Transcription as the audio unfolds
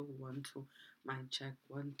1 2, mic check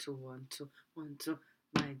 1 2 1 2 1 2,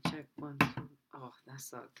 mic check 1 2. Oh, that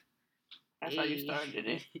sucked. That's how you started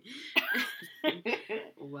it.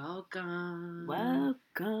 Welcome. Welcome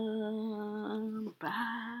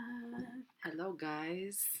back. Hello,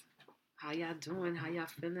 guys. How y'all doing? How y'all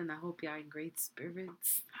feeling? I hope y'all in great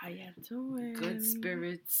spirits. How y'all doing? Good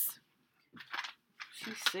spirits.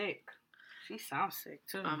 She's sick. She sounds sick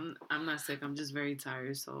too. I'm not sick. I'm just very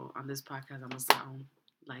tired. So on this podcast, I'm gonna sound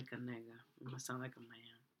like a nigga. I'm gonna sound like a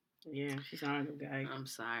man. Yeah, she sounds like a guy. I'm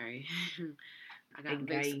sorry. I got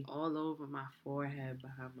Vicks all over my forehead,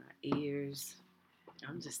 behind my ears.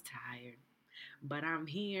 I'm just tired. But I'm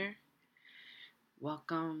here.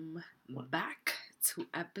 Welcome back to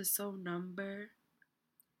episode number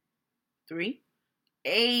 3.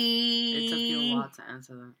 It took you a while to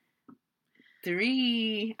answer that.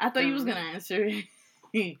 3. I thought you was gonna answer it.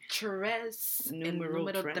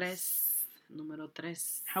 Número tres. Número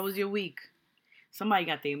tres. How was your week? Somebody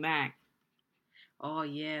got their Mac. Oh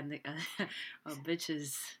yeah,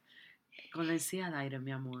 bitches. Con la encía al aire,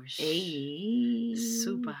 mi amor. Hey.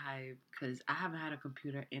 Super hype because I haven't had a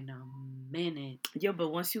computer in a minute. Yo, but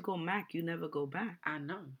once you go Mac, you never go back. I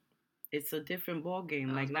know. It's a different ball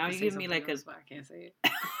game. Like now, you give me like else, I can't say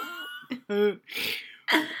it.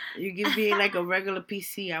 You give me like a regular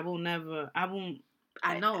PC. I won't.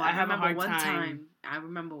 I know. I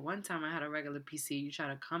remember one time. I had a regular PC. You try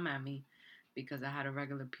to come at me because I had a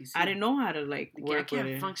regular PC. I didn't know how to work with it. I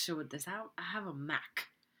can't function with this. I have a Mac.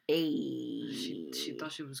 Hey. She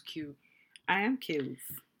thought she was cute. I am cute.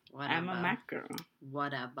 Whatever. I'm a Mac girl.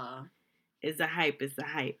 Whatever. It's a hype. It's a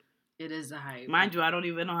hype. It is a hype. Mind you, I don't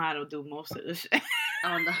even know how to do most of this shit.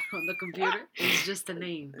 on the computer? It's just a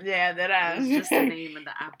name. Yeah, that ass. It's just a name and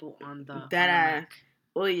the Apple on the Mac.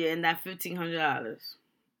 Oh yeah, and that $1,500.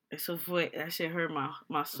 Eso fue, that shit hurt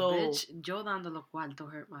my soul. Bitch, yo dando lo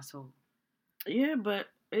cuarto hurt my soul. Yeah, but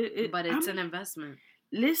it's an investment.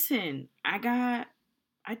 Listen, I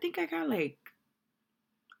think I got like,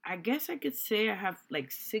 I guess I could say I have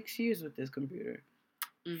like 6 years with this computer.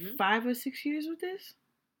 Mm-hmm. 5 or 6 years with this.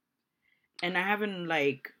 And I haven't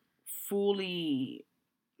like fully...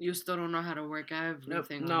 You still don't know how to work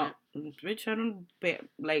everything on it? Bitch, I don't pay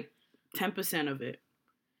like 10% of it.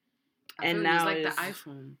 And now it's like the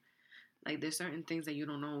iPhone. Like there's certain things that you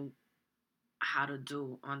don't know how to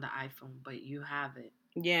do on the iPhone, but you have it.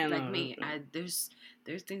 Yeah, like me. There's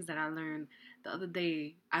things that I learned the other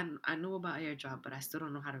day. I knew about AirDrop, but I still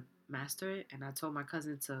don't know how to master it. And I told my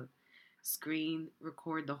cousin to screen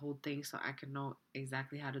record the whole thing so I can know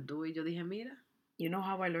exactly how to do it. Yo dije, mira. You know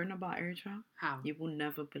how I learned about AirDrop? How? You will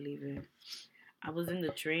never believe it. I was in the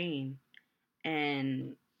train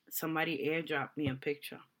and somebody AirDropped me a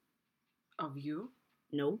picture. Of you?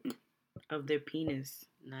 Nope. Of their penis.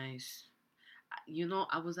 Nice. You know,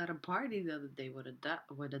 I was at a party the other day with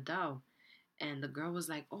a Dow, and the girl was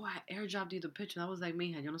like, "Oh, I airdropped you the picture." I was like,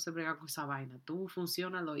 "Mija, yo no sé bregar con esa vaina. Tú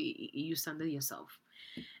funcionalo y you send it yourself."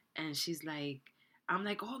 And she's like, I'm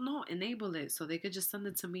like, "Oh no, enable it so they could just send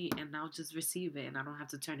it to me and I'll just receive it and I don't have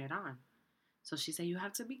to turn it on." So she said, "You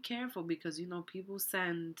have to be careful because you know people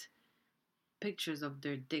send pictures of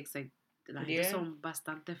their dicks like son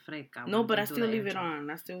bastante freca." No, but I still leave it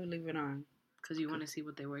on. Because you want to see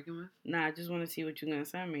what they're working with? Nah, I just want to see what you're going to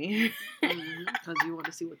send me. Because you want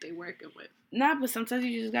to see what they're working with. Nah, but sometimes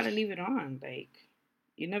you just got to leave it on. Like,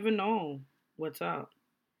 you never know what's up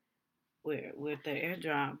with the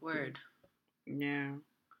AirDrop. Word. Yeah.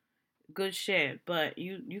 Good shit. But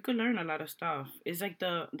you could learn a lot of stuff. It's like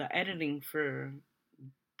the editing for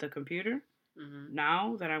the computer. Mm-hmm.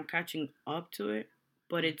 Now that I'm catching up to it.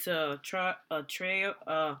 But it's a trial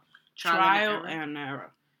and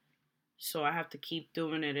error. So I have to keep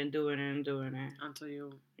doing it and doing it and doing it. Until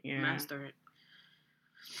you master it.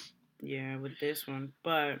 Yeah, with this one.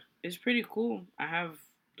 But it's pretty cool. I have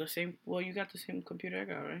the same... Well, you got the same computer I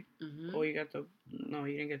got, right? Mm-hmm. Or you got the... No,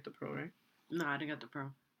 you didn't get the Pro, right? No, I didn't get the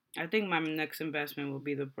Pro. I think my next investment will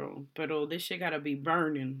be the Pro. But this shit gotta be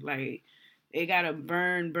burning. Like, it gotta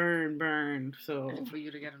burn. So... And for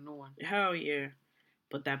you to get a new one. Hell yeah.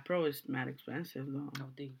 But that Pro is mad expensive, though.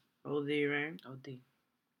 OD, right? OD.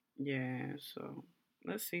 Yeah, so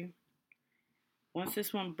let's see. Once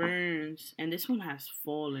this one burns, and this one has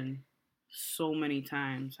fallen so many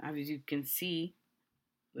times, as you can see,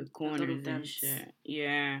 the corners and shit.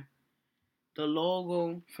 Yeah, the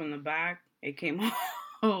logo from the back, it came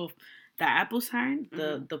off. The Apple sign,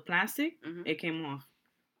 the plastic, it came off.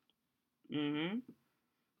 It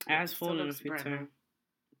has fallen a few times.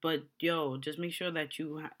 But yo, just make sure that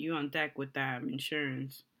you on deck with that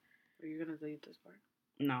insurance. Are you gonna delete this part?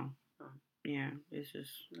 No. Oh. Yeah, it's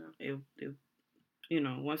just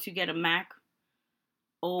Once you get a Mac,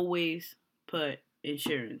 always put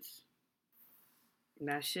insurance.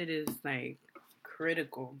 That shit is like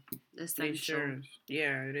critical. Essential. Insurance.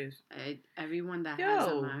 Yeah, it is. Everyone that has a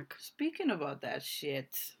Yo, Mac. speaking about that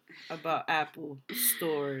shit, about Apple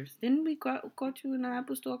stores, didn't we got you in an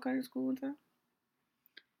Apple store cutting school one time?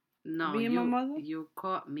 No, Me and my mother? you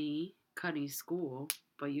caught me cutting school,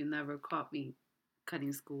 but you never caught me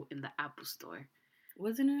cutting school in the Apple store.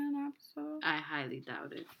 Wasn't it an Apple store? I highly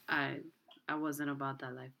doubt it. I wasn't about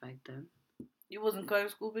that life back then. You wasn't cutting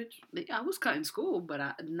school, bitch? I was cutting school, but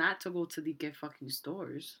not to go to the get fucking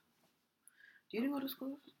stores. You didn't go to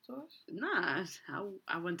school stores? Nah,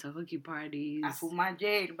 I went to hooky parties. I flew my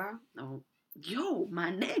jade, bro. No. Yo,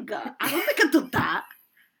 my nigga. ¿A dónde que tú estás?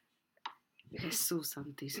 Jesús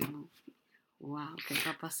Santísimo. Wow, qué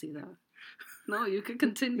capacidad. No, you can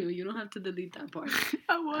continue. You don't have to delete that part.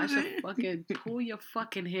 I should fucking pull your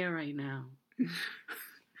fucking hair right now.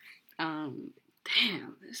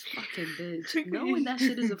 Damn, this fucking bitch. Knowing that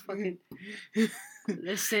shit is a fucking...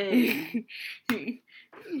 Listen.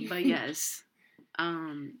 But yes.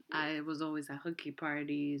 I was always at hooky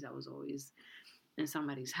parties. I was always in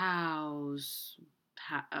somebody's house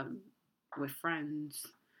with friends.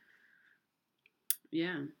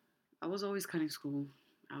 Yeah. I was always cutting school.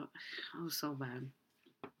 I was so bad.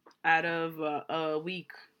 Out of a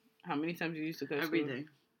week, how many times you used to cut every school? Day.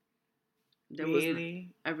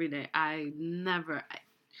 Really? Every day. I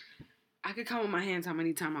could count with my hands how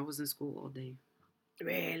many times I was in school all day.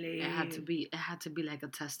 Really? It had to be like a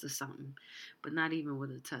test or something, but not even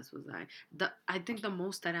with a test was I. I think the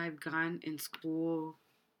most that I've gone in school.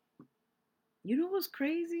 You know what's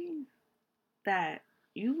crazy? That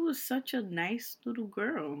you was such a nice little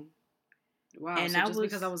girl. Wow, and so just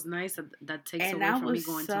because I was nice, that takes away from me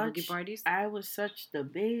going to hooky parties? I was such the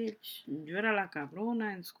bitch. Yo era la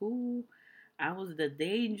cabrona in school. I was the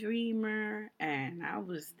daydreamer, and I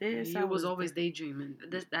was this. You was always daydreaming.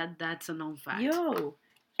 That's a known fact. Yo,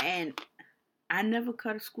 and I never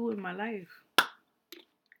cut a school in my life.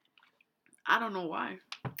 I don't know why.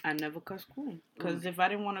 I never cut school. Because if I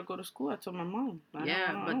didn't want to go to school, I told my mom. But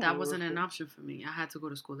that wasn't an option for me. I had to go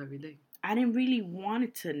to school every day. I didn't really want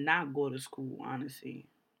it to not go to school, honestly.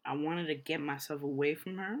 I wanted to get myself away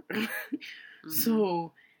from her. Mm-hmm.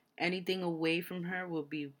 So anything away from her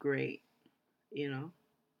would be great,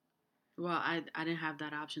 Well, I didn't have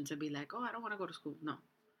that option to be like, oh, I don't want to go to school. No.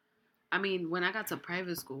 I mean, when I got to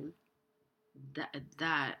private school,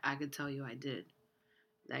 that I could tell you I did.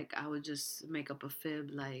 Like, I would just make up a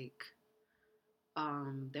fib, like,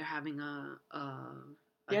 they're having a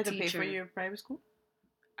you had to pay for your private school?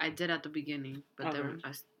 I did at the beginning, but then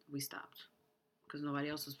we stopped because nobody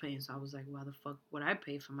else was paying. So I was like, why the fuck would I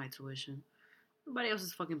pay for my tuition? Nobody else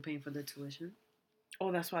is fucking paying for their tuition.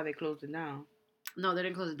 Oh, that's why they closed it down. No, they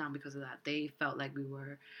didn't close it down because of that. They felt like we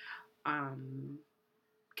were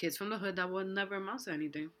kids from the hood that would never amount to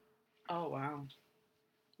anything. Oh, wow.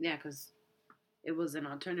 Yeah, because it was an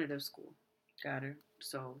alternative school. Got it.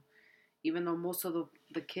 So even though most of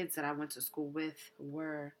the kids that I went to school with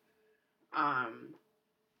were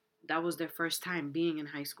that was their first time being in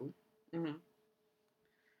high school. Mm-hmm.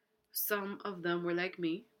 Some of them were like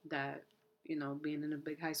me, that, being in a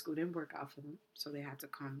big high school didn't work out for them. So they had to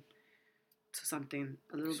come to something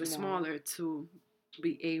a little bit smaller to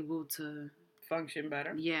be able to function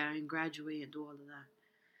better. Yeah, and graduate and do all of that.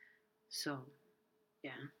 So,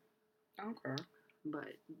 yeah. Okay.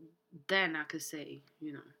 But then I could say,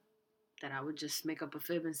 that I would just make up a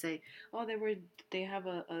fib and say, oh, they have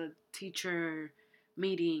a teacher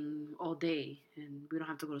meeting all day and we don't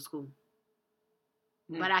have to go to school.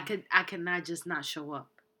 Mm-hmm. But I cannot just not show up.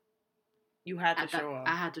 You had to show up.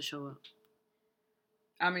 I had to show up.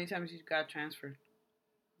 How many times you got transferred?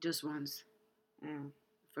 Just once.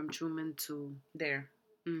 From Truman to there.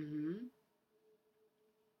 Mm-hmm.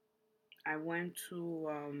 I went to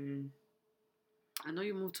I know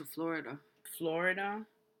you moved to Florida.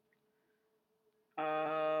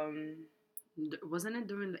 Wasn't it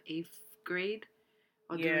during the 8th grade?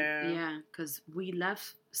 Yeah, because we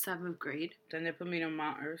left 7th grade. Then they put me in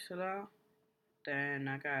Mount Ursula. Then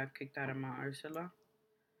I got kicked out of Mount Ursula.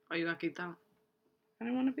 Oh, you got kicked out? I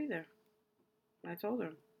didn't want to be there. I told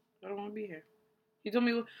him, I don't want to be here. He told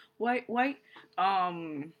me, why,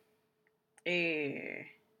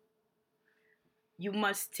 you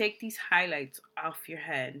must take these highlights off your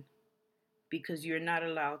head because you're not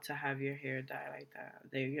allowed to have your hair dye like that.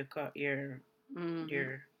 Your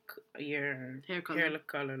hair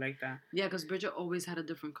color like that. Yeah, because Bridget always had a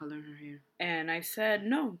different color in her hair. And I said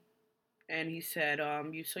no. And he said,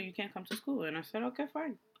 you can't come to school. And I said, okay,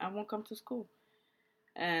 fine. I won't come to school.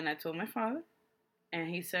 And I told my father. And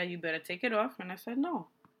he said, "You better take it off." And I said, "No."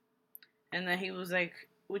 And then he was like,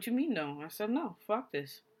 "What you mean no?" I said, "No, fuck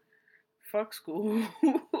this. Fuck school."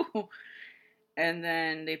 And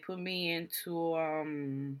then they put me into I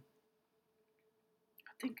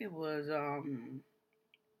think it was the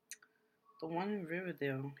one in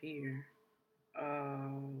Riverdale here.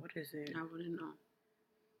 What is it? I wouldn't know.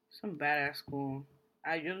 Some badass school.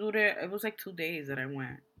 I just do there. It was like 2 days that I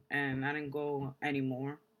went, and I didn't go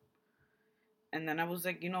anymore. And then I was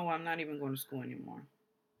like, you know what? I'm not even going to school anymore.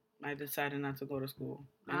 I decided not to go to school.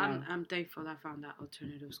 And I'm thankful I found that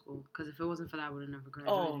alternative school because if it wasn't for that, I would have never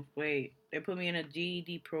oh graduated. wait, they put me in a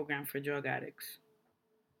GED program for drug addicts.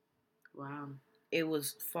 Wow. It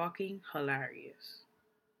was fucking hilarious.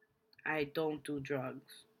 I don't do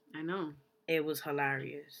drugs. I know. It was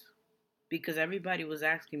hilarious because everybody was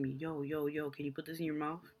asking me, "Yo, yo, yo, can you put this in your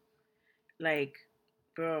mouth?" Like,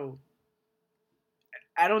 bro,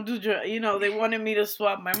 I don't do drugs. You know, they wanted me to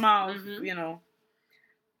swap my mouth. Mm-hmm. You know,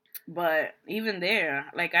 but even there,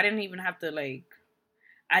 like, I didn't even have to like.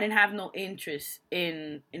 I didn't have no interest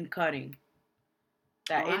in cutting. Oh,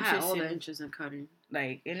 That I had interest all the in interest in cutting.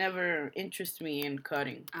 like it never interested me in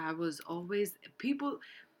cutting. I was always people.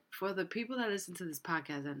 For the people that listen to this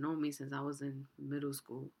podcast that know me since I was in middle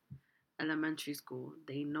school, elementary school,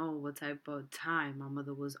 they know what type of time my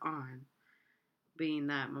mother was on. Being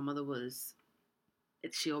that my mother was,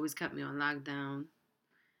 she always kept me on lockdown.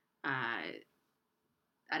 I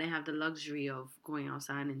I didn't have the luxury of going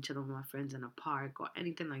outside and chilling with my friends in a park or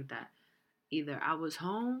anything like that. Either I was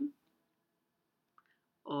home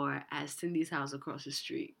or at Cindy's house across the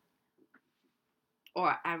street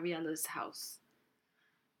or at Rihanna's house.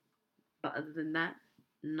 But other than that,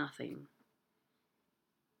 nothing.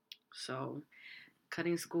 So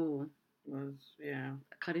cutting school, Was yeah.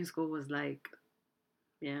 cutting school was like,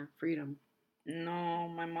 yeah, freedom. No,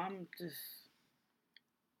 my mom just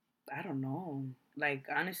I don't know. Like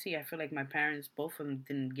honestly, I feel like my parents, both of them,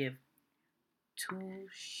 didn't give two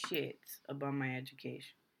shits about my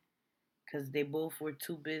education because they both were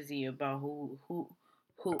too busy about who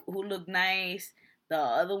looked nice. The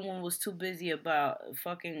other one was too busy about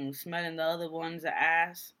fucking smelling the other one's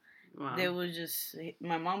ass. Wow. They was just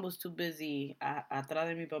my mom was too busy atrás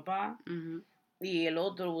de mi papá, Mm-hmm. y el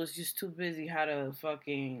otro was just too busy how to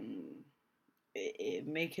fucking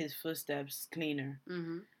make his footsteps cleaner.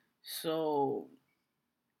 Mm-hmm. So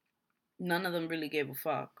none of them really gave a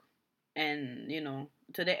fuck. And you know,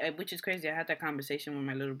 today, which is crazy, I had that conversation with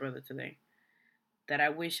my little brother today. That I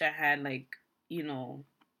wish I had like, you know,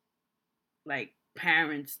 like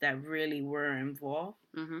parents that really were involved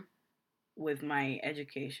Mm-hmm. with my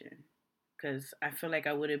education, because I feel like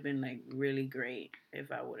I would have been like really great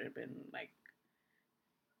if I would have been like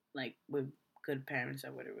with good parents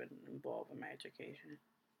that would have been involved in my education.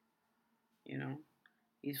 You know,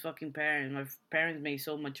 these fucking parents, my parents made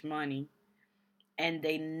so much money and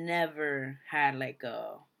they never had like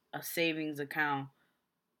a savings account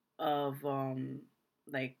of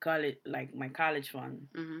like college, like my college fund,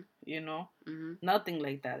 Mm-hmm. you know, Mm-hmm. nothing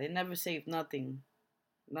like that. They never saved nothing,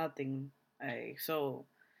 nothing. Like, so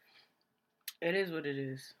it is what it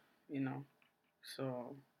is, you know.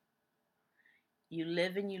 So you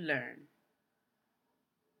live and you learn.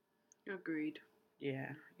 Agreed. Yeah,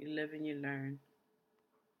 you live and you learn,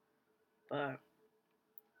 but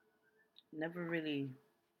never really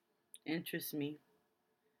interests me.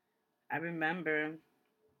 I remember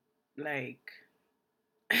like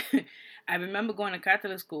I remember going to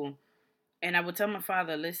Catholic school and I would tell my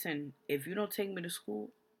father, listen, if you don't take me to school,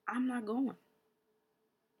 I'm not going.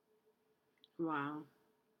 Wow.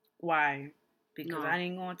 Why? Because No. I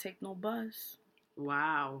ain't gonna take no bus.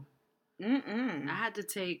 Wow. I Mm-mm. had to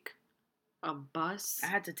take a I bus,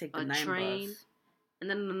 had to take the a 9 train, bus. and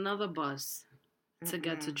then another bus to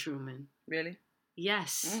get to Mm-mm. Truman. Really?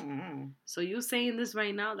 Yes. Mm-mm. So you saying this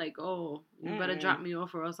right now, like, oh, you better drop Mm-mm. me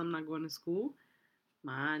off or else I'm not going to school?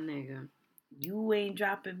 My nigga. You ain't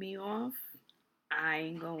dropping me off. I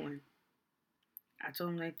ain't going. I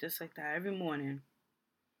told him like just like that every morning.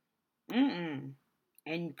 Mm-mm.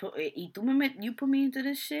 And you put me into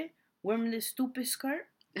this shit wearing this stupid skirt.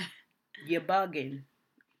 You're bugging.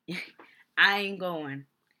 I ain't going.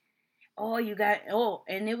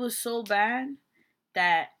 And it was so bad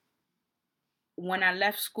that when I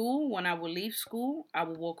left school, when I would leave school, I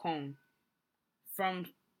would walk home from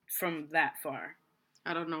that far.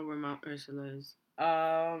 I don't know where Mount Ursula is.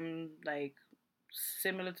 Like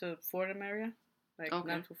similar to Fordham area, like Okay.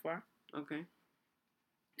 not too far. Okay.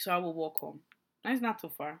 So I would walk home. It's not too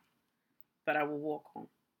far, but I would walk home.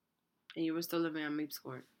 And you were still living on Meeps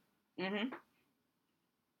Court. Mhm.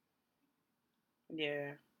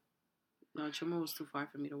 Yeah. No, Chuma was too far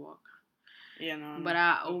for me to walk. Yeah, no, But no.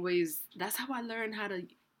 I always, that's how I learned how to,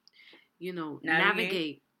 Navigate.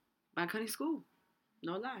 navigate by cutting school.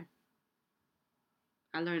 No lie.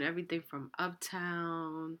 I learned everything from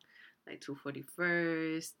Uptown, like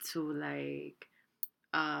 241st, to like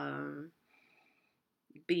um,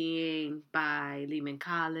 being by Lehman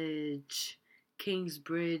College,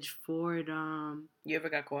 Kingsbridge, Fordham. You ever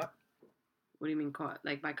got caught? What do you mean caught?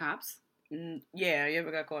 Like by cops? Yeah, you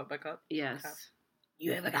ever got caught by cops? Yes.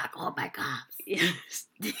 You ever got caught by cops? Yes.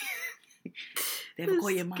 They ever call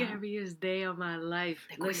The your mom? scariest day of my life.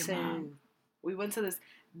 They call your mom. Listen, we went to this.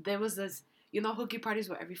 There was this. Hookie parties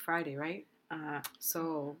were every Friday, right?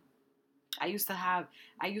 So I used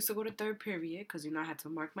to go to third period because I had to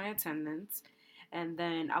mark my attendance, and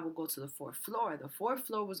then I would go to the fourth floor. The fourth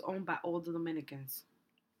floor was owned by all the Dominicans.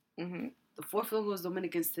 Mm-hmm. The fourth floor was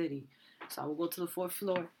Dominican City. So I would go to the fourth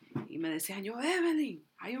floor y me decían, yo, Evelyn,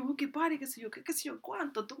 hay un hookie party, qué sé yo,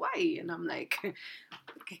 cuánto tú vas ahí. And I'm like,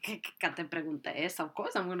 ¿qué te pregunté esa? Of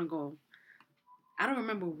course I'm going to go. I don't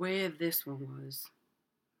remember where this one was.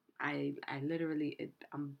 I literally,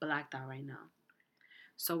 I'm blacked out right now.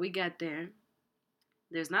 So we get there.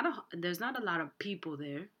 There's not a lot of people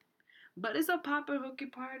there, but it's a proper hooky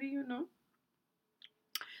party.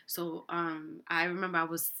 So I remember I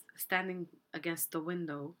was standing against the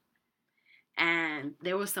window, and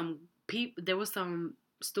there was some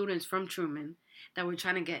students from Truman that were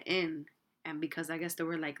trying to get in, and because I guess they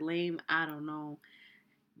were like lame, I don't know.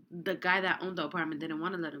 The guy that owned the apartment didn't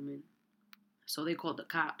want to let them in, so they called the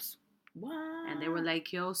cops. What? And they were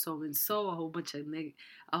like, "Yo, so and so, a whole bunch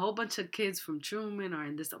of kids from Truman are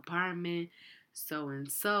in this apartment, so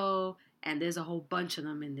and so, and there's a whole bunch of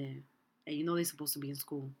them in there, and they're supposed to be in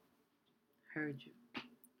school." Heard you.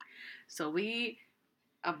 So we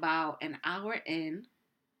about an hour in,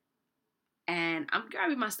 and I'm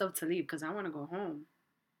grabbing my stuff to leave because I want to go home.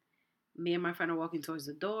 Me and my friend are walking towards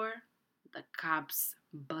the door. The cops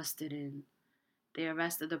busted in. They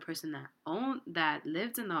arrested the person that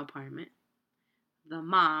lived in the apartment, the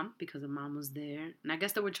mom, because the mom was there, and I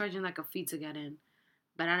guess they were charging like a fee to get in,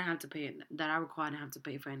 but I didn't have to pay it. That I recall, I didn't have to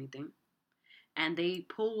pay for anything. And they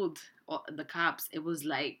pulled the cops. It was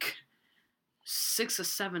like 6 or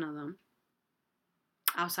 7 of them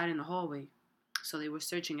outside in the hallway. So they were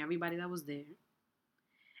searching everybody that was there,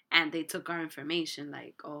 and they took our information,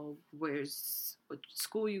 like, oh, what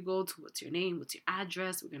school you go to, what's your name, what's your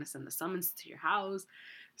address, we're gonna send the summons to your house.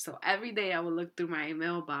 So every day I would look through my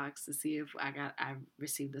mailbox to see if I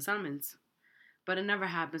received the summons, but it never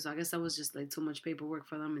happened. So I guess that was just like too much paperwork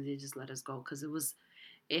for them, and they just let us go because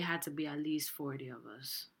it had to be at least 40 of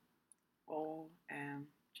us.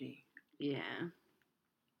 OMG. Yeah,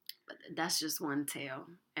 but that's just one tale,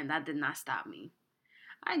 and that did not stop me.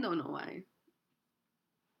 I don't know why.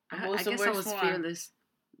 I guess I was fearless.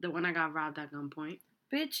 The one I got robbed at gunpoint.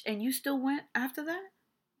 Bitch, and you still went after that?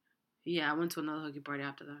 Yeah, I went to another hookie party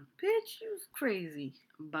after that. Bitch, you was crazy.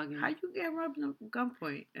 Bugging. How you get robbed at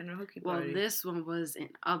gunpoint in a hookie party? Well, this one was in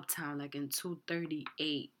Uptown, like in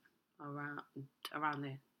 238, around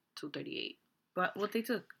there, 238. But what they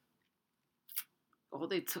took? Oh,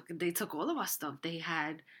 they took all of our stuff.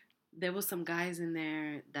 There was some guys in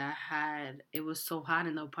there that it was so hot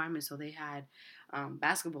in the apartment, so they had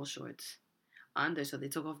basketball shorts under, so they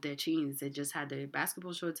took off their jeans. They just had their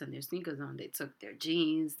basketball shorts and their sneakers on. They took their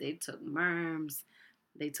jeans. They took merms.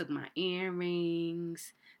 They took my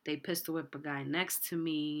earrings. They pistol whipped a guy next to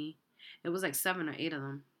me. It was like 7 or 8 of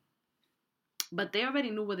them. But they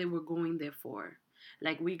already knew what they were going there for.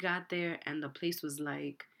 Like, we got there and the place was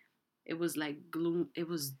like, it was like gloom. It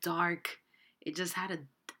was dark. It just had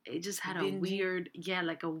a weird, yeah,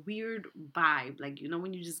 like a weird vibe. Like,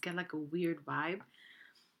 when you just get like a weird vibe.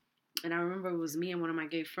 And I remember it was me and one of my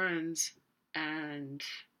gay friends, and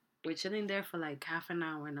we're chilling there for like half an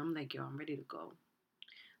hour, and I'm like, yo, I'm ready to go.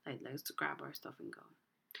 Like, let's grab our stuff and go.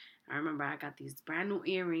 I remember I got these brand new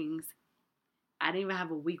earrings. I didn't even have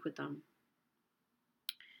a week with them.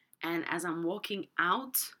 And as I'm walking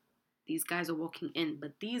out, these guys are walking in.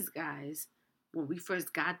 But these guys, when we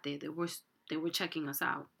first got there, they were checking us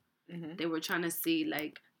out. Mm-hmm. They were trying to see,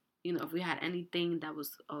 like, if we had anything that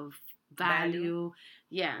was of value.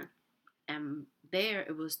 Yeah. And there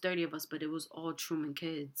it was 30 of us, but it was all Truman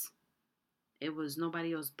kids. It was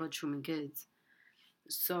nobody else but Truman kids.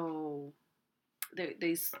 So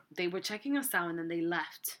they were checking us out, and then they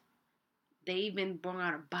left. They even brought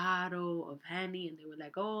out a bottle of Henny, and they were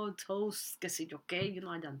like, oh, toast, que si yo qué,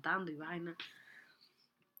 allantando y vaina.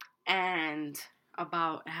 And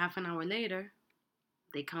about half an hour later,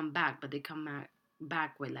 they come back, but they come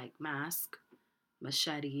back with like masks,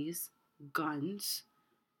 machetes, guns,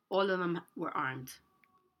 All of them were armed.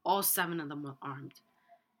 All 7 of them were armed.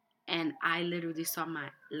 And I literally saw my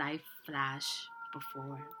life flash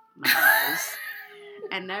before my eyes.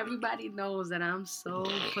 And everybody knows that I'm so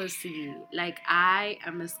pussy. Like, I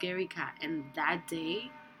am a scary cat. And that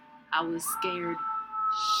day, I was scared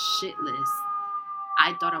shitless.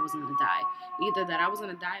 I thought I was gonna die. Either that I was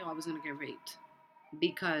gonna die or I was gonna get raped.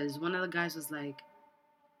 Because one of the guys was like,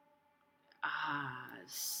 ah,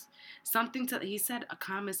 something to, he said a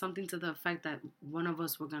comment, something to the effect that one of the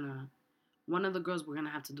girls were gonna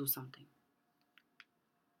have to do something.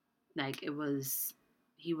 Like,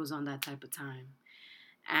 he was on that type of time.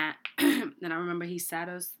 And then I remember he sat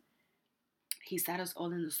us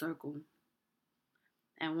all in the circle,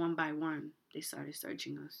 and one by one they started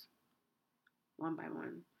searching us, one by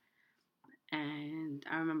one. And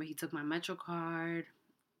I remember he took my Metro card.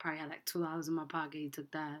 Probably had like $2 in my pocket. He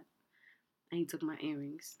took that, and he took my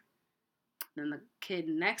earrings. Then the kid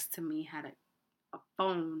next to me had a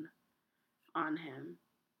phone on him,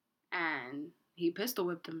 and he pistol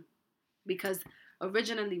whipped him because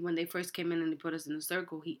originally when they first came in and they put us in a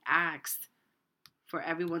circle, he asked for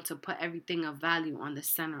everyone to put everything of value on the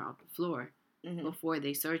center of the floor before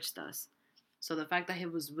they searched us. So the fact that he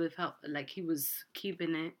was withheld, like he was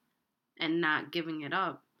keeping it and not giving it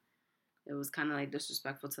up, it was kind of like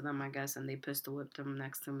disrespectful to them, I guess, and they pistol whipped him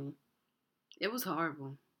next to me. It was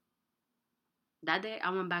horrible. That day,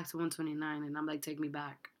 I went back to 129, and I'm like, take me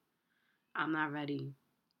back. I'm not ready.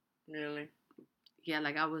 Really? Yeah,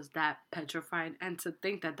 like I was that petrified, and to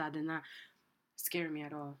think that that did not scare me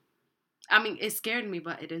at all. I mean, it scared me,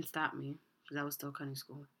 but it didn't stop me because I was still cutting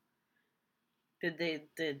school. Did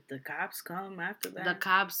the cops come after that? The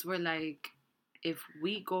cops were like, if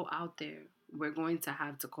we go out there, we're going to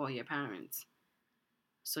have to call your parents.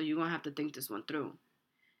 So you're going to have to think this one through.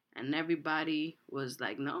 And everybody was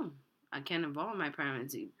like, no, I can't involve my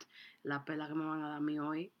parents. La pela que me van a dar a mí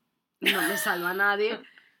hoy. No me salva nadie.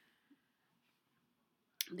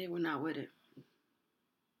 They were not with it.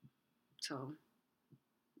 So,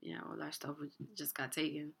 yeah, all that stuff just got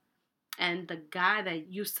taken. And the guy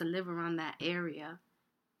that used to live around that area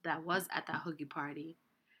that was at that hookie party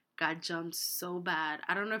got jumped so bad.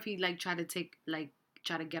 I don't know if he like tried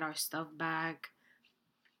to get our stuff back.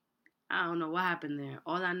 I don't know what happened there.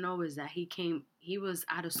 All I know is that he was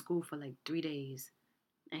out of school for like 3 days.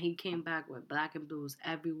 And he came back with black and blues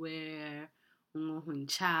everywhere.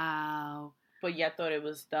 Chow. But y'all thought it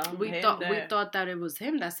was them? We thought that it was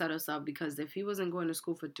him that set us up, because if he wasn't going to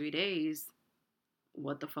school for 3 days,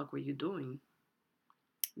 what the fuck were you doing?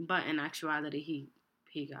 But in actuality,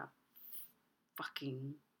 he got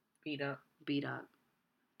fucking beat up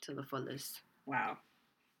to the fullest. Wow.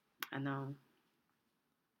 I know.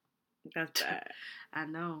 That's bad. I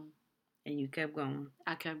know. And you kept going.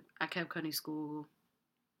 I kept cutting school.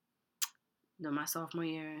 Then my sophomore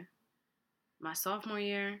year,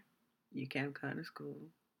 you kept cutting school.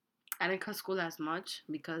 I didn't cut school as much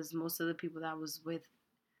because most of the people that I was with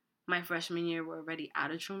my freshman year were already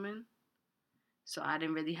out of Truman. So I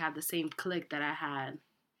didn't really have the same clique that I had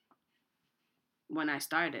when I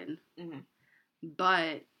started. Mm-hmm.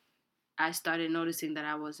 But I started noticing that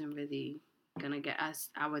I wasn't really gonna get, as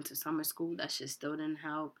I went to summer school, that shit still didn't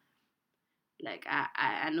help. Like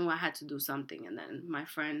I knew I had to do something, and then my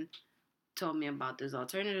friend told me about this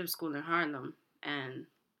alternative school in Harlem, and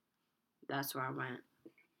that's where I went.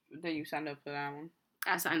 Then you signed up for that one?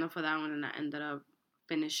 I signed up for that one, and I ended up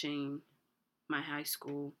finishing my high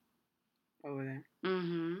school over there.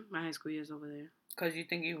 My high school years over there. Because you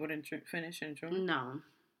think you wouldn't finish in Truman? No,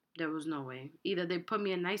 there was no way. Either they put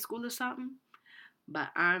me in night school or something, but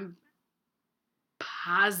I'm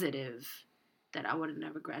positive that I would have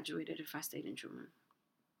never graduated if I stayed in Truman.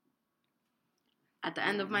 At the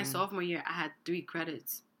end of my sophomore year, I had 3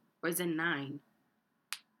 credits. Or is it 9?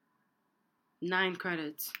 9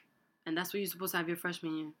 credits. And that's what you're supposed to have your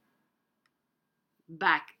freshman year.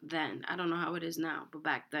 Back then. I don't know how it is now, but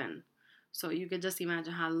back then. So you could just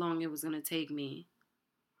imagine how long it was going to take me.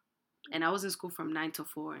 And I was in school from 9 to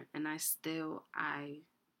 4. And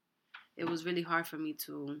it was really hard for me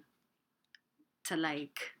to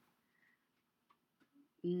like,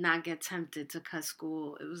 not get tempted to cut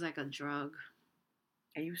school. It was like a drug.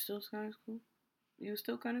 Are you still cutting school? You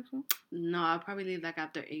still cutting school? No, I'll probably leave like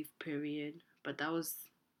after 8th period. But that was...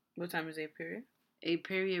 What time is 8th period? 8th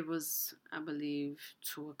period was, I believe,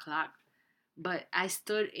 2 o'clock. But I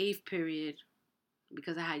stood 8th period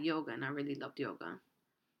because I had yoga and I really loved yoga.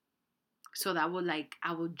 So that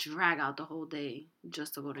I would drag out the whole day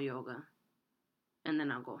just to go to yoga. And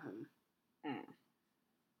then I'll go home.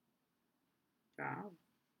 Wow.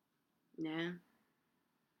 Yeah.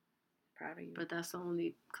 Proud of you. But that's the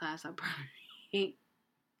only class I probably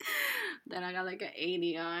that I got like an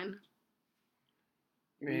 80 on.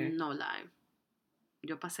 Really? No lie.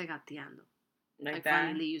 Yo pasé gateando. Like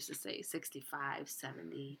Fannie that? Lee used to say 65,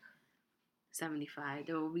 70, 75.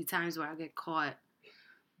 There will be times where I get caught.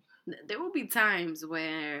 There will be times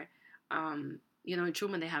where, in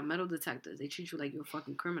Truman they have metal detectors. They treat you like you're a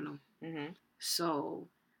fucking criminal. Mm-hmm. So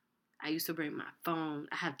I used to bring my phone.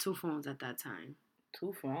 I had 2 phones at that time.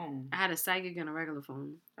 2 phones? I had a psychic and a regular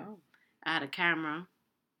phone. Oh. I had a camera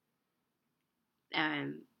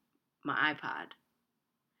and my iPod.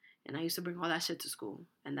 And I used to bring all that shit to school.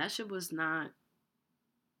 And that shit was not,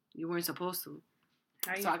 you weren't supposed to.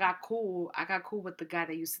 So I got cool. I got cool with the guy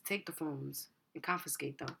that used to take the phones and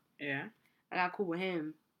confiscate them. Yeah. I got cool with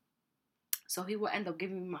him. So he would end up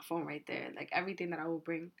giving me my phone right there. Like everything that I would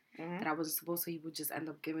bring that I wasn't supposed to, he would just end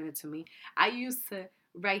up giving it to me. I used to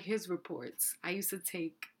write his reports. I used to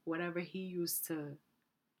take whatever he used to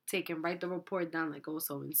take and write the report down, like, oh,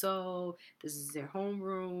 so and so, this is their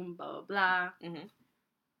homeroom, blah, blah, blah. Mm-hmm.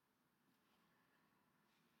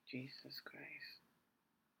 Jesus Christ.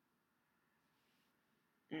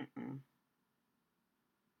 Mm-mm.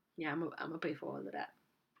 Yeah, I'm gonna pay for all of that.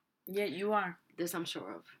 Yeah, you are. This I'm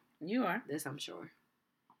sure of. You are. This I'm sure.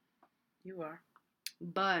 You are.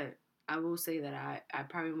 But I will say that I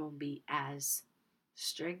probably won't be as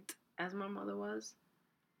strict as my mother was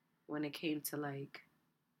when it came to like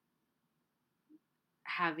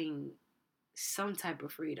having some type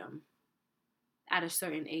of freedom at a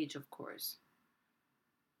certain age, of course.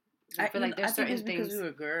 I feel like there's certain it's because things. we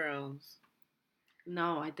were girls.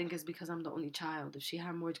 No, I think it's because I'm the only child. If she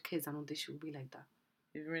had more kids, I don't think she would be like that.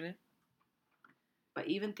 Really? But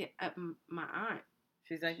even my aunt,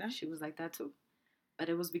 she's like that. She was like that too. But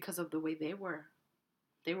it was because of the way they were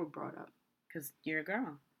brought up. Because you're a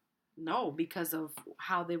girl. No, because of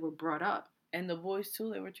how they were brought up. And the boys too,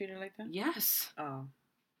 they were treated like that? Yes. Oh.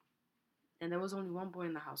 And there was only one boy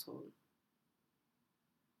in the household.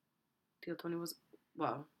 Tío Tony was,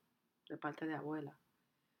 well, de parte de abuela.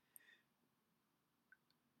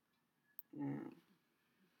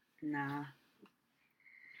 Nah.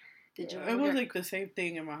 Did you it was like the same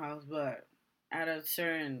thing in my house, but at a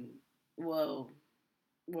certain,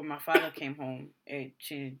 when my father came home, it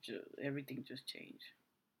changed. Everything just changed.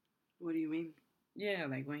 What do you mean? Yeah,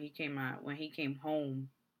 like when he came home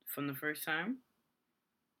from the first time.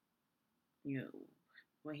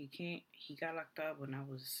 When he got locked up when I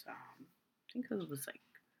was, I think it was like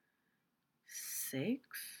 6,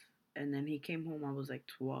 and then he came home. I was like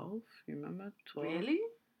 12. You remember 12? Really?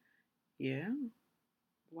 Yeah.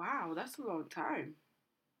 Wow, that's a long time.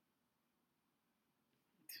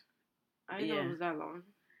 I didn't know it was that long.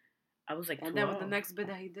 I was like 12. And then with the next bit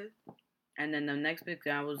that he did? And then the next bit,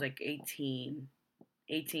 I was like 18.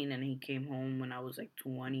 18, and he came home when I was like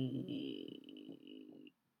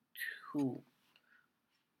 22.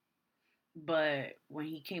 But when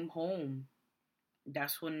he came home,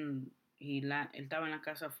 that's when él estaba en la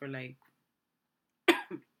casa for like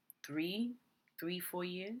 4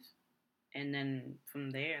 years. And then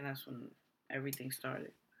from there, that's when everything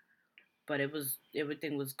started. But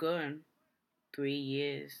everything was good. 3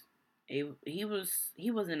 years. He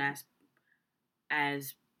wasn't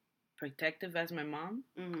as protective as my mom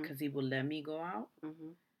because he would let me go out.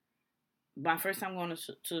 Mm-hmm. My first time going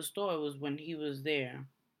to the store was when he was there.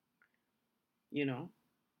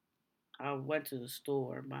 I went to the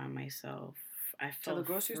store by myself. I felt to the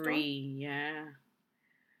grocery free. Store? Yeah.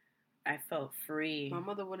 I felt free. My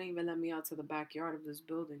mother wouldn't even let me out to the backyard of this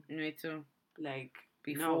building. Me too. Like,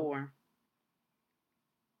 before.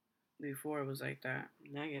 No. Before it was like that.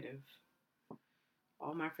 Negative.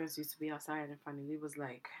 All my friends used to be outside, and finally was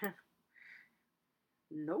like,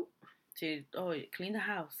 nope. Clean the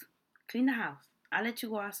house. Clean the house. I'll let you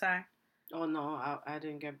go outside. Oh, no, I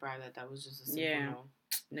didn't get bribed. That was just a simple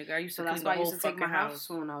no. Nigga, I used to clean the whole fucking house. So that's why I used to take my house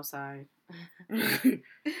phone outside.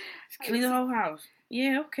 Clean the whole house.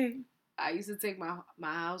 Yeah, okay. I used to take my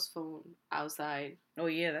house phone outside. Oh,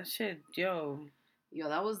 yeah, that shit, yo,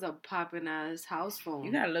 that was the poppin' ass house phone.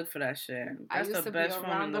 You gotta look for that shit. That's the best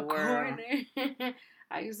phone in the world.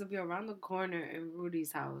 I used to be around the corner in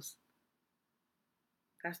Rudy's house.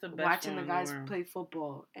 That's the best watching phone the guys in the world. play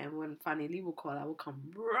football. And when Fanny Lee would call, I would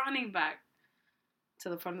come running back to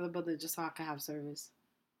the front of the building just so I could have service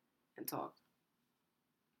and talk.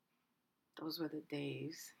 Those were the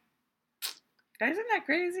days. Isn't that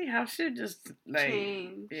crazy? How shit just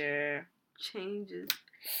change. Yeah. Changes.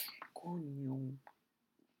 Coño.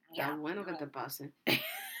 Ya bueno que te pase.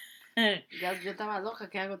 Yo estaba loca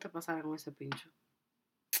que algo te pasara con ese pincho.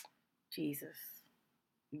 Jesus.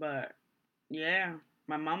 But yeah,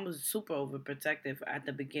 My mom was super overprotective at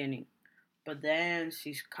the beginning, but then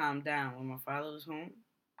she's calmed down when my father was home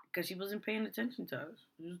because she wasn't paying attention to us.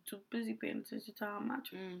 She was too busy paying attention to our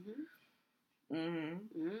macho. Mhm. Mhm.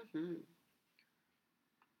 Mhm.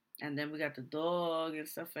 And then we got the dog and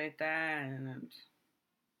stuff like that. And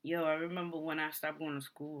yo, I remember when I stopped going to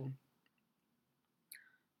school,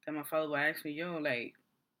 then my father would ask me, yo, like,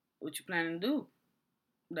 what you planning to do?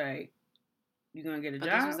 Like, you gonna get a But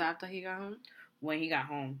this was job? after he got home. When he got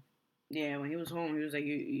home. Yeah, when he was home, he was like,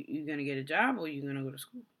 you gonna get a job or you gonna go to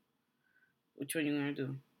school? Which one you gonna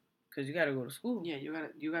do? Because you gotta go to school. Yeah,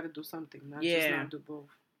 you gotta do something, not just Yeah. not do both.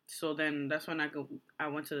 So then that's when I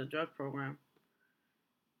went to the drug program.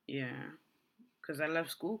 Yeah. Because I left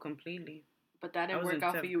school completely. But that I didn't was work in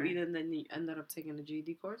out for 10th you grade. either. And then you ended up taking the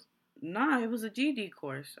GED course. Nah, it was a GD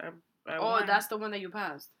course. I Oh, went. that's the one that you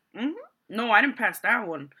passed. Hmm. No, I didn't pass that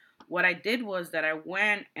one. What I did was that I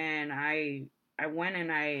went and I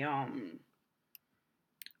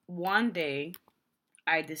one day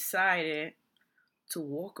I decided to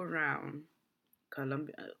walk around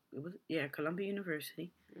Columbia. It was, yeah, Columbia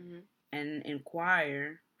University, Mhm. and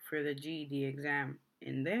inquire for the GED exam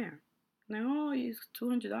in there. Like, oh, it's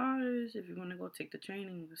 $200 if you want to go take the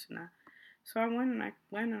training, this and that. So I went and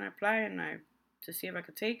I applied and I to see if I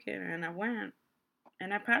could take it, and I went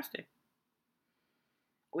and I passed it,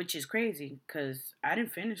 which is crazy because I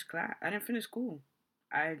didn't finish class. I didn't finish school.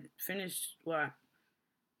 I finished what,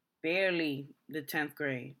 barely the 10th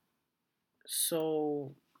grade.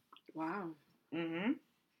 So, Wow. mhm.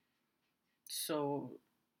 So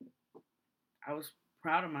I was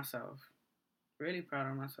proud of myself, really proud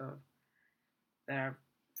of myself that I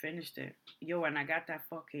finished it. Yo, and I got that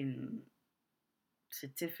fucking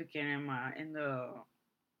certificate in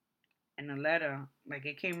the letter. Like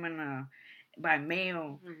it came in by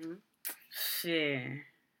mail. Mhm. Shit.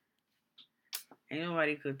 Ain't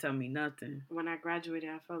nobody could tell me nothing. When I graduated,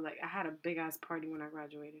 I felt like I had a big ass party when I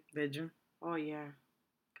graduated. Did you? Oh yeah,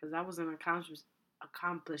 because that was an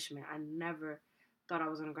accomplishment. I never thought I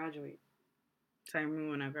was gonna graduate. Same me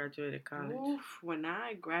when I graduated college. Oof, when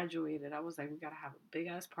I graduated, I was like, we gotta have a big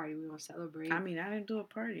ass party. We gonna celebrate. I mean, I didn't do a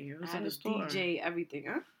party. It I was had in a the store. DJ, everything,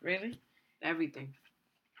 huh? Really? Everything.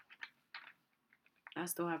 I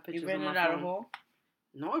still have You pictures on rented my out a phone. hall?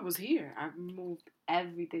 No, it was here. I moved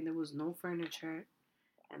everything. There was no furniture,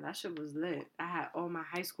 and that shit was lit. I had all my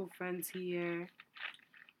high school friends here.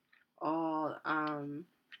 All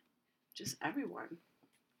just everyone.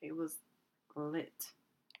 It was lit.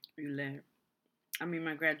 You let. I mean,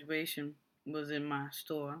 my graduation was in my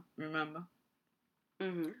store. Remember?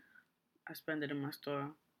 Mhm. I spent it in my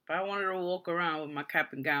store. But I wanted to walk around with my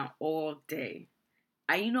cap and gown all day.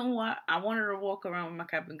 You know what? I wanted to walk around with my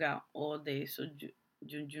cap and gown all day so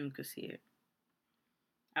Jun could see it.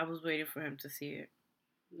 I was waiting for him to see it.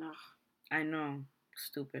 No. I know,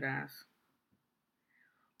 stupid ass.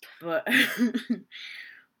 But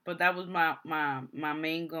but that was my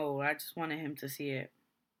main goal. I just wanted him to see it.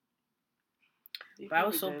 You But I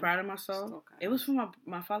probably was so did. proud of myself. Stalker It was ass. for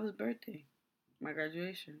my father's birthday, my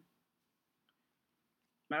graduation.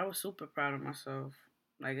 But I was super proud of myself.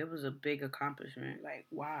 Like it was a big accomplishment. Like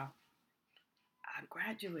wow, I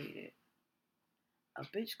graduated. A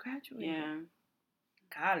bitch graduated Yeah.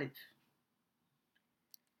 college,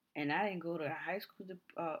 and I didn't go to high school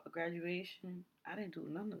graduation. I didn't do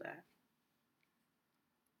none of that.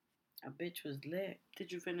 A bitch was lit.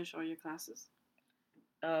 Did you finish all your classes?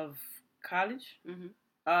 Of college.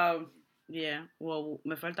 Mhm. Yeah. Well,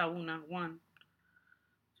 me falta one,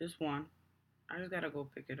 just one. I just gotta go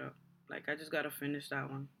pick it up. Like I just gotta finish that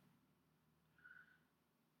one.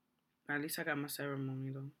 At least I got my ceremony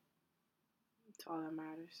though. It's all that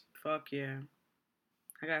matters. Fuck yeah.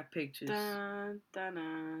 I got pictures. Dun, dun,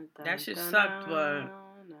 dun, That dun, shit dun, sucked, but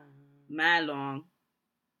dun. mad long.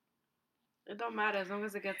 It don't matter as long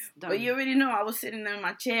as it gets done. But you already know I was sitting in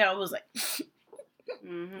my chair. I was like,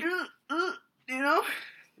 Mhm. you know,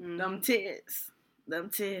 Mhm. them tears.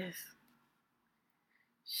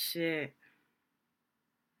 Shit,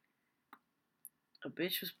 a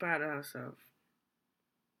bitch was proud of herself.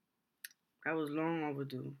 I was long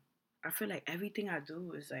overdue. I feel like everything I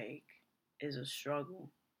do is a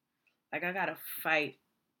struggle. Like I gotta fight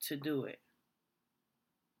to do it.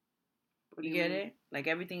 What do You you get mean? it? Like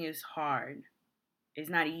everything is hard. It's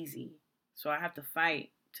not easy. So I have to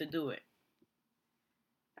fight to do it.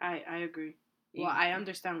 I agree. You, Well, I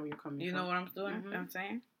understand where you're coming you from. know what I'm doing? Mhm. I'm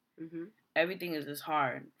saying? Mhm. Everything is just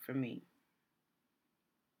hard for me.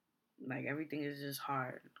 Like everything is just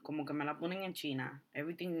hard. Como que me la ponen en China.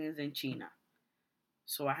 Everything is in China.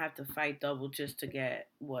 So I have to fight double just to get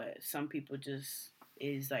what some people just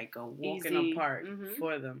is like a walk in the park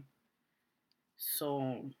for them.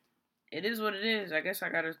 So it is what it is. I guess I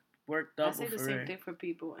gotta work double. I say the same thing for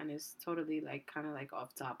people, and it's totally like kind of like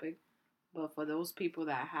off topic, but for those people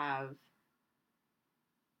that have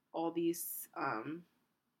all these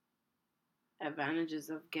advantages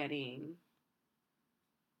of getting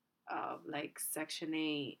like Section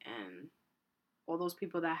 8 and all those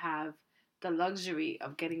people that have the luxury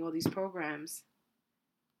of getting all these programs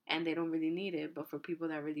and they don't really need it, but for people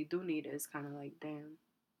that really do need it, it's kind of like, damn.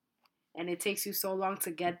 And it takes you so long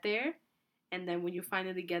to get there, and then when you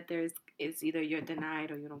finally get there, it's either you're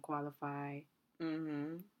denied or you don't qualify.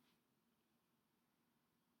 It's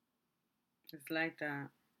like that.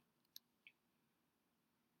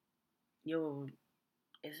 Yo,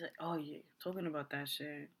 it's like, oh yeah, talking about that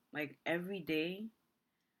shit. Like every day,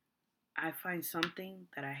 I find something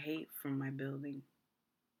that I hate from my building.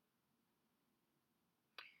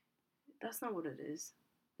 That's not what it is.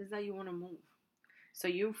 It's that you want to move. So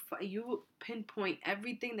you pinpoint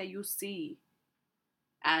everything that you see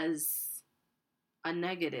as a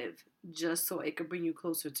negative just so it could bring you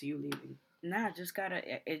closer to you leaving. Nah, I just gotta.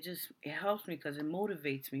 It helps me because it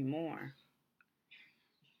motivates me more.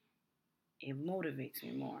 It motivates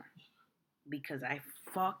me more because I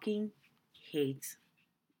fucking hate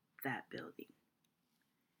that building.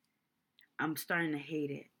 I'm starting to hate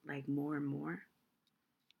it like more and more.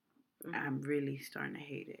 I'm really starting to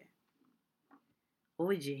hate it.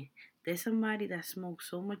 Oye, there's somebody that smokes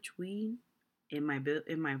so much weed in my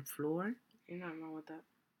floor. You're not wrong with that.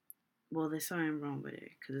 Well, there's something wrong with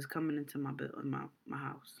it because it's coming into my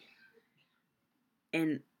house.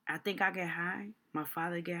 And I think I get high. My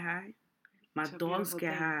father get high. My dogs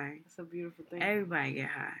get high. That's a beautiful thing. Everybody get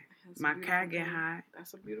high. My cat get high.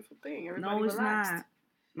 That's a beautiful thing. Everybody no, it's relaxed. not.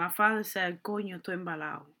 My father said, "Coño, estoy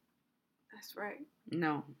embalado." That's right.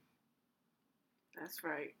 No. That's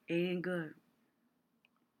right. It ain't good.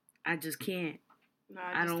 I just can't. No,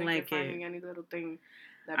 I don't like you're finding any little thing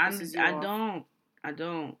that pisses you off. I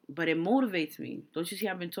don't. But it motivates me. Don't you see?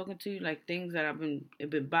 I've been talking to you like things that it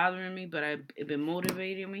been bothering me, but it been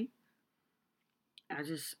motivating me. I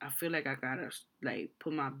feel like I gotta like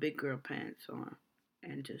put my big girl pants on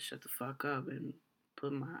and just shut the fuck up and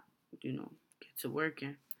put my, get to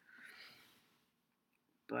working.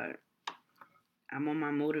 But I'm on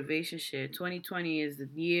my motivation shit. 2020 is the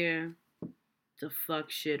year to fuck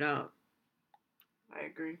shit up. I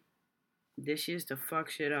agree. This year's to fuck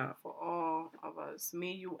shit up. For all of us.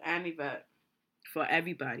 Me, you, and Yvette. For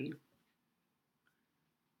everybody.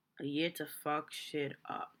 A year to fuck shit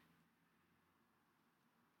up.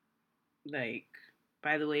 Like,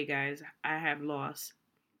 by the way, guys, I have lost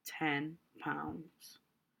 10 pounds.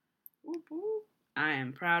 Whoop, whoop. I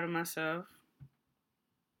am proud of myself.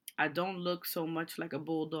 I don't look so much like a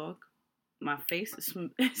bulldog. My face is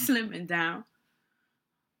slimming down.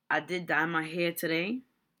 I did dye my hair today.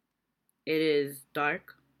 It is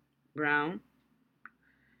dark brown.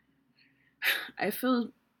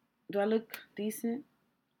 Do I look decent?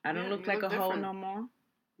 I don't look like a hoe no more.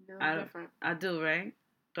 You look different. I do, right?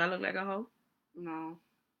 Do I look like a hoe? No.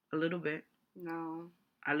 A little bit? No.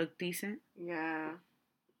 I look decent? Yeah.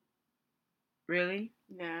 Really?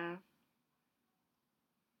 Yeah.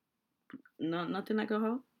 No, nothing like a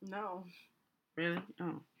hoe? No. Really?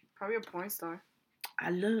 Oh. Probably a porn star.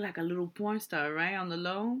 I look like a little porn star, right? On the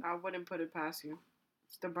low? I wouldn't put it past you.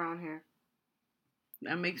 It's the brown hair.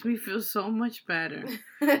 That makes me feel so much better.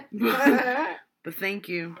 But thank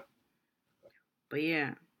you. But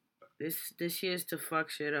yeah, this year's to fuck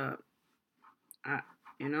shit up. But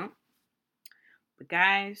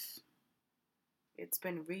guys, it's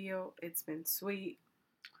been real. It's been sweet.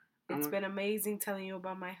 It's been amazing telling you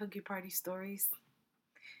about my Hookie party stories.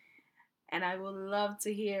 And I would love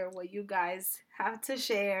to hear what you guys have to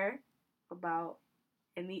share about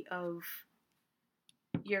any of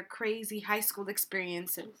your crazy high school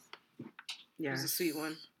experiences. Yes. It was a sweet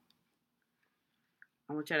one.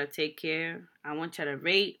 I want y'all to take care. I want y'all to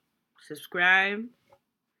rate, subscribe.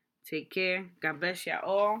 Take care. God bless y'all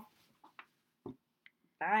all.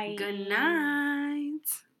 Bye. Good night.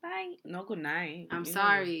 Bye. No, good night. I'm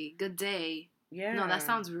sorry. Good day. Yeah. No, that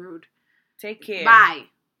sounds rude. Take care. Bye.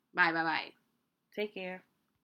 Bye. Bye. Bye. Take care.